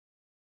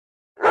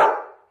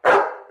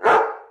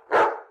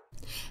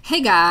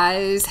Hey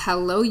guys,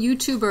 hello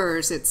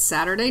YouTubers. It's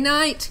Saturday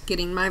night,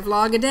 getting my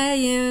vlog a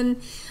day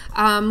in.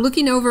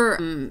 Looking over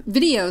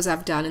videos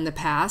I've done in the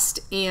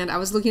past, and I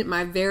was looking at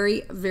my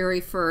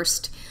very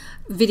first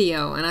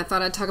video, and I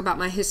thought I'd talk about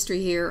my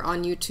history here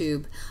on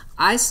YouTube.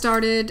 I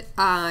started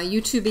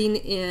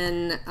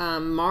YouTubing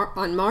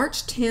on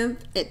March 10th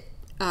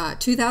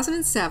at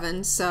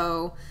 2007,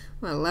 so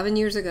 11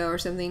 years ago or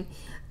something,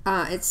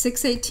 at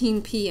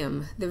 6:18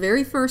 p.m. The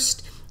very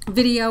first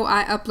video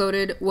I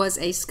uploaded was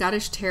a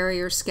Scottish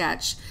Terrier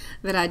sketch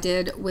that I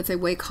did with a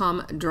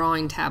Wacom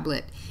drawing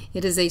tablet.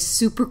 It is a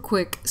super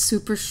quick,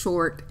 super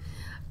short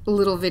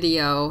little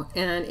video,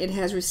 and it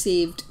has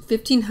received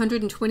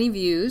 1,520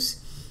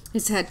 views.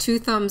 It's had 2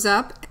 thumbs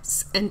up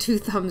and 2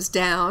 thumbs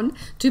down.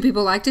 2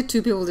 people liked it,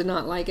 2 people did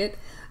not like it.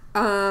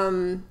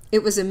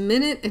 It was 1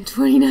 minute and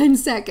 29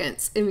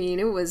 seconds. I mean,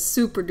 it was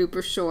super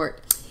duper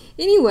short.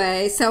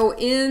 Anyway, so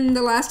in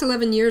the last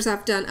 11 years,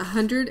 I've done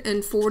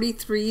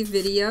 143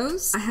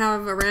 videos. I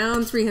have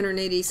around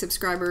 380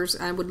 subscribers.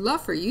 I would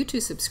love for you to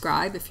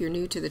subscribe if you're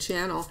new to the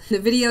channel. The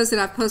videos that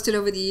I've posted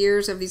over the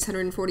years of these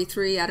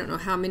 143, I don't know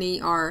how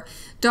many are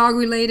dog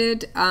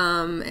related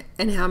and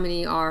how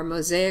many are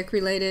mosaic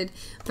related,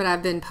 but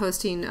I've been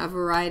posting a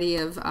variety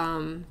of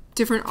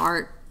different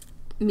art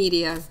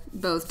media,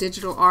 both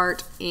digital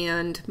art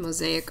and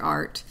mosaic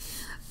art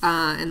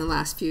in the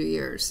last few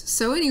years.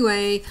 So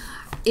anyway,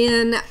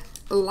 in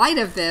light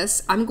of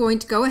this, I'm going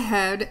to go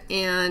ahead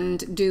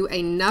and do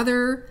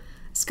another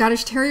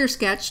Scottish Terrier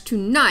sketch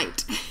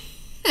tonight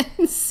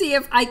and see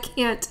if I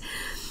can't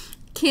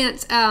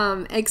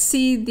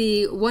exceed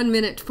the 1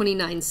 minute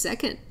 29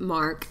 second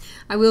mark.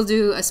 I will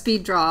do a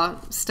speed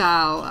draw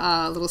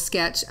style little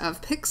sketch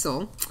of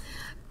Pixel,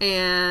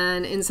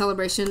 and in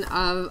celebration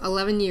of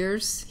 11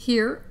 years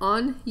here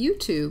on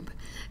YouTube.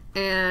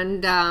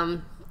 And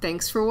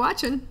thanks for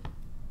watching.